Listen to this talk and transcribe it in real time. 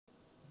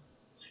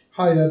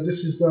Hi,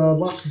 this is the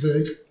last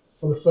vid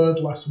for the third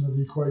lesson of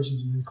the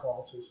equations and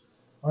inequalities.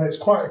 It's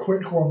quite a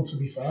quick one, to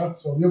be fair,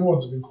 so the other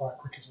ones have been quite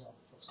quick as well,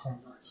 so that's quite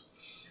nice.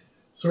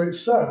 So it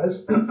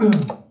says,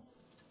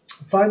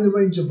 find the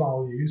range of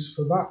values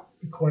for that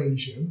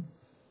equation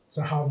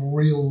to have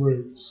real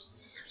roots.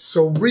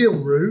 So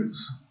real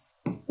roots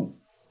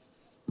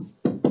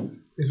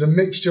is a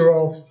mixture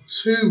of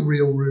two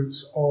real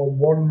roots or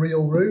one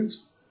real root.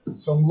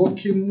 So I'm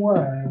looking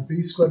where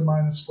b squared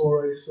minus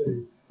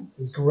 4ac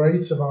is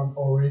greater than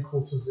or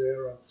equal to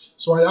 0.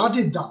 So I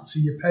added that to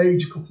your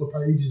page a couple of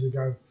pages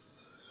ago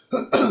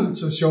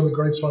to show the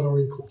greater than or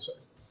equal to.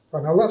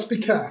 Right, now let's be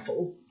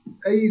careful.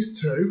 A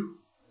is 2,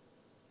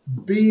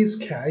 B is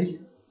k,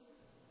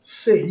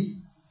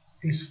 C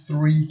is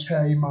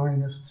 3k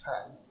minus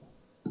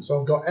 10.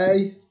 So I've got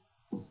A,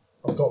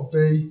 I've got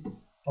B,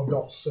 I've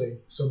got C.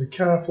 So be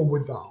careful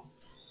with that.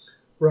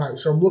 Right,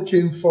 so I'm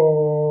looking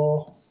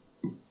for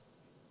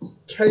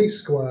k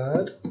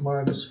squared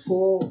minus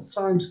 4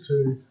 times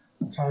 2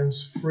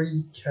 times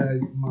 3k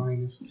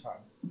minus 10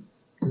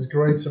 is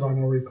greater than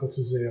or equal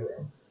to 0.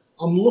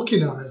 I'm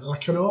looking at it and I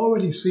can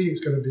already see it's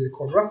going to be a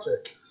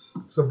quadratic.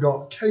 So I've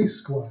got k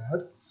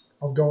squared,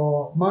 I've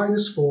got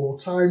minus 4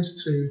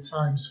 times 2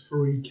 times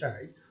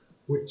 3k,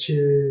 which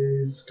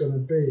is going to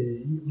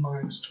be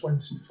minus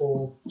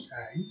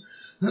 24k.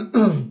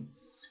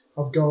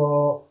 I've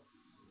got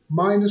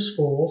minus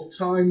 4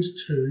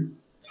 times 2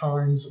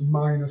 times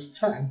minus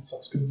 10, so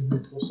that's going to give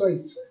me plus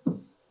 80.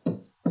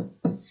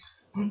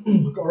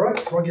 I've got a right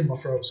frog in my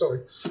throat,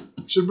 sorry.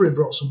 Should have really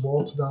brought some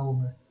water down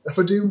on me. If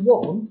I do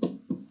 1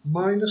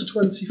 minus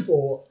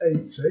 24,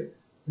 80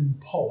 in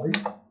poly,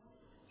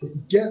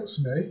 it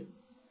gets me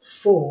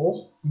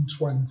 4 and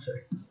 20.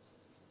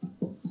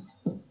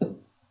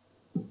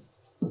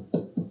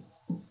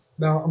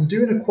 Now I'm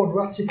doing a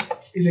quadratic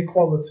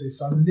inequality,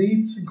 so I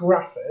need to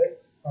graph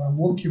it, and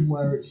I'm looking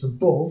where it's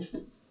above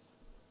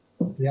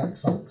the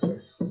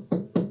x-axis.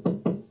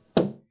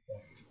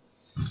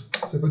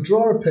 So if I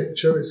draw a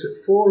picture, it's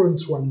at 4 and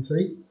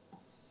 20.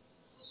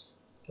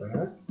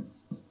 There.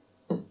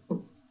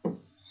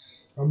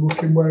 I'm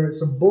looking where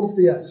it's above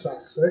the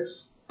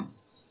x-axis.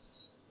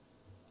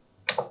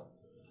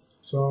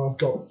 So I've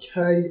got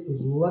k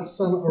is less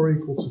than or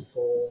equal to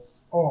 4,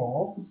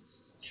 or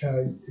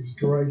k is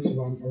greater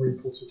than or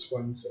equal to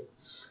 20.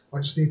 I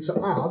just need to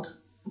add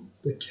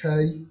the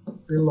k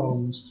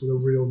belongs to the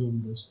real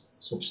numbers,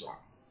 such that.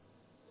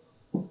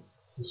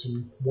 With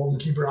some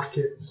wonky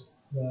brackets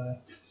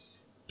there.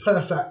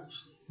 Perfect.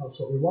 That's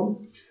what we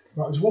want.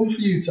 Right, there's one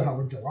for you to have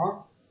a go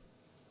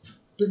at. A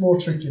bit more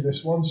tricky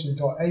this one. So you've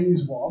got A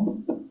is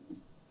 1,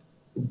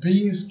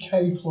 B is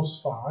k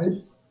plus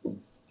 5,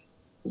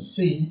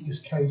 C is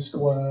k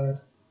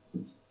squared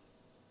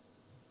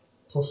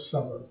plus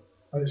 7.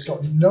 And it's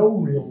got no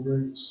real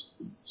roots,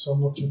 so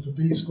I'm looking for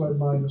b squared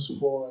minus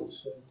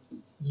 4ac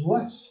is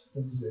less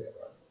than 0.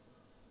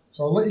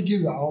 So I'll let you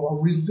do that.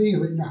 I'll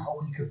reveal it now.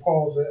 You can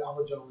pause it, have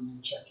a go, and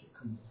then check it.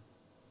 Come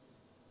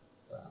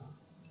there.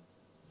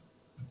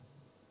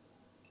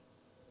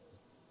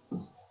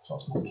 So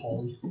that's my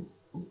poly.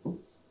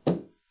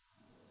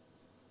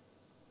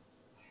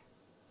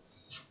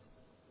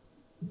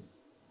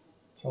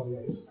 Tell you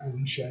it's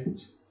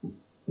N-shaped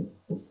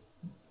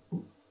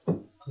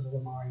because of the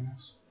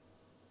minus.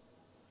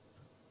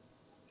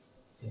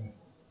 Yeah.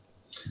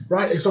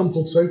 Right,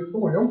 example 2. Oh,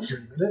 we're on 3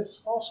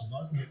 minutes. Awesome,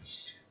 that, isn't it?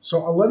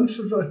 So a length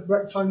of a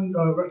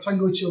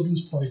rectangular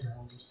children's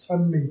playground is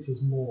 10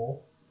 metres more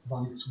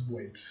than its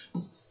width.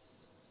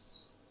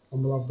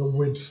 And we'll have the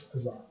width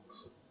as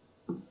x.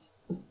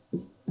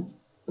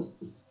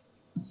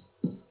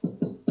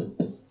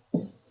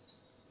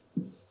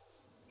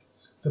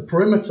 The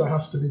perimeter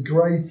has to be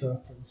greater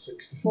than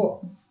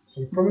 64. So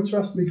the perimeter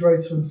has to be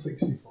greater than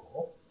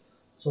 64.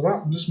 So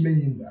that would just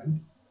mean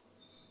then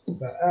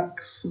that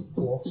x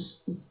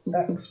plus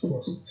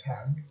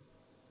 10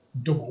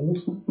 doubled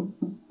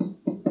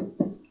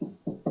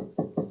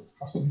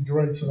has to be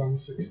greater than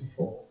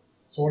 64.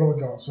 So what have I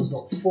got? So I've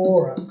got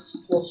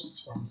 4x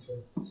plus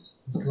 20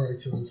 is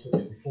greater than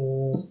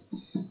 64.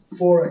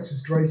 4x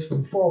is greater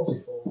than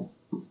 44.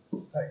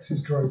 X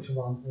is greater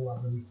than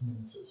 11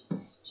 metres.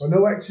 So I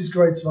know x is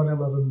greater than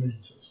 11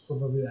 metres, so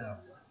for the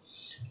area.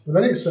 But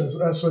then it says,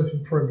 sorry, the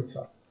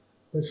perimeter.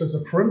 It says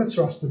the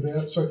perimeter has to be,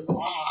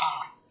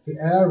 the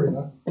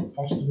area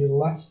has to be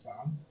less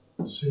than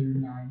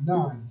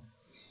 299.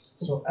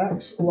 So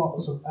x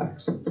lots of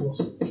x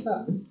plus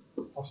 10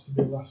 has to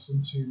be less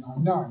than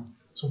 299.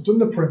 So I've done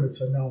the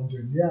perimeter, now I'm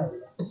doing the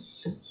area.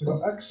 So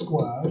I've got x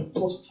squared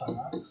plus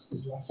 10x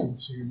is less than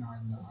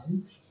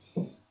 299.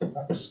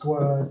 X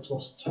squared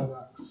plus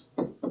 10x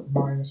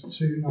minus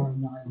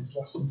 299 is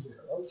less than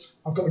 0.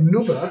 I've got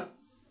another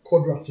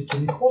quadratic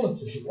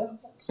inequality here.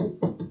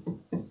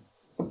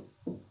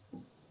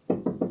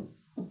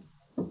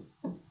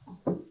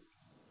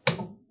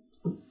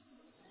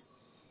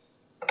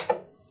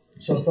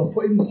 So if I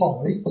put in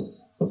poly,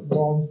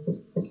 1,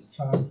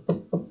 10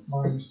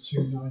 minus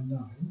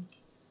 299,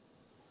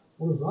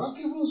 what does that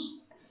give us?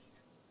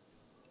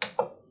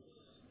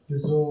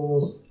 gives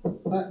us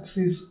x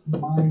is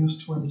minus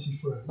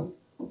 23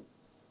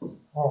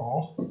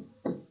 or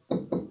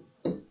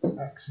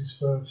x is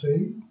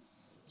 13.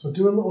 So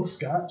do a little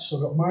sketch. So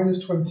I've got minus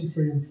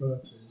 23 and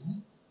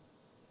 13.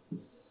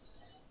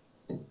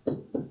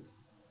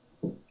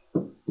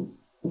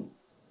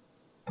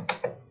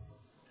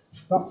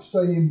 That's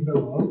saying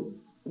below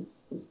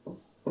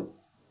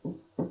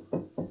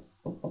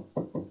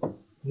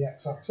the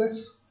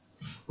x-axis.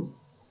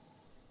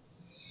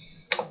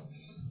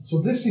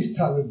 So this is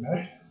telling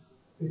me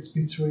it's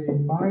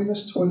between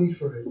minus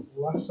 23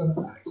 less than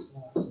x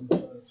and less than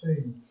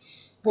 13.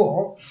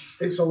 But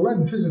it's a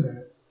length, isn't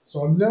it?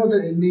 So I know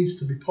that it needs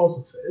to be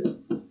positive.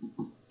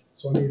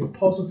 So I need a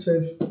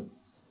positive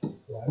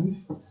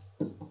length.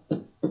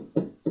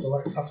 So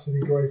x has to be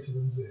greater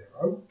than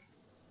 0.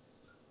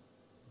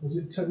 Was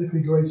it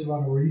technically greater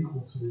than or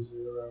equal to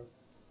 0?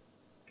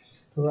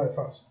 So that if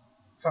that's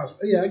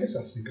yeah, I guess that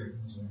has to be greater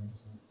than 0.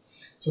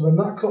 So then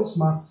that cuts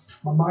my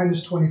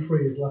minus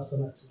 23 is less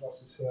than x is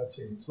less than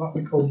 13. So that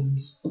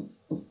becomes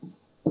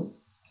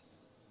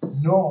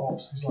 0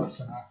 is less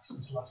than x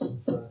is less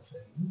than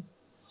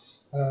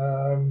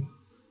 13.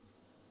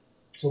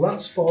 So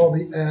that's for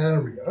the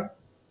area.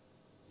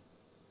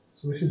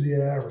 So this is the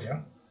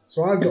area.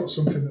 So I've got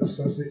something that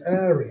says the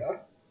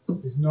area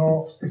is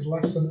 0 is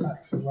less than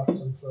x is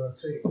less than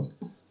 13.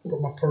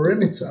 But my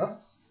perimeter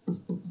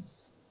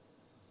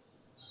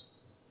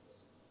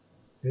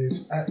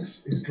is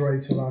x is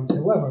greater than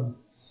 11.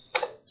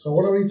 So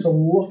what I need to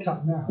look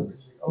at now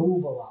is the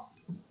overlap.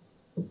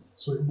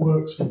 So it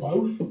works for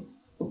both.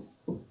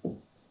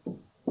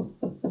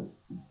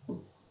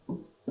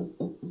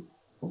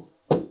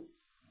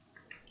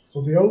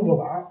 So the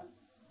overlap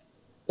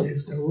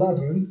is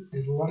 11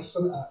 is less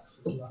than x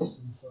is less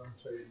than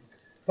 13.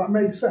 Does that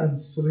make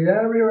sense? So the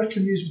area I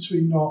can use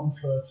between 0 and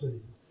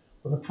 13,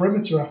 but the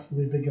perimeter has to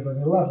be bigger than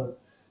 11.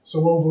 So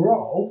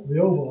overall, the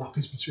overlap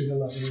is between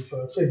 11 and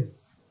 13.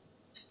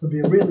 To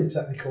be really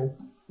technical,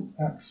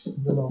 x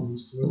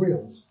belongs to the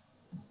reals.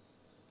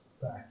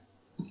 There.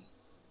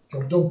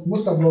 Job done.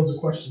 Must have loads of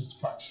questions to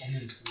practice on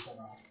these because I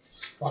don't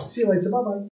know. Right, see you later. Bye bye.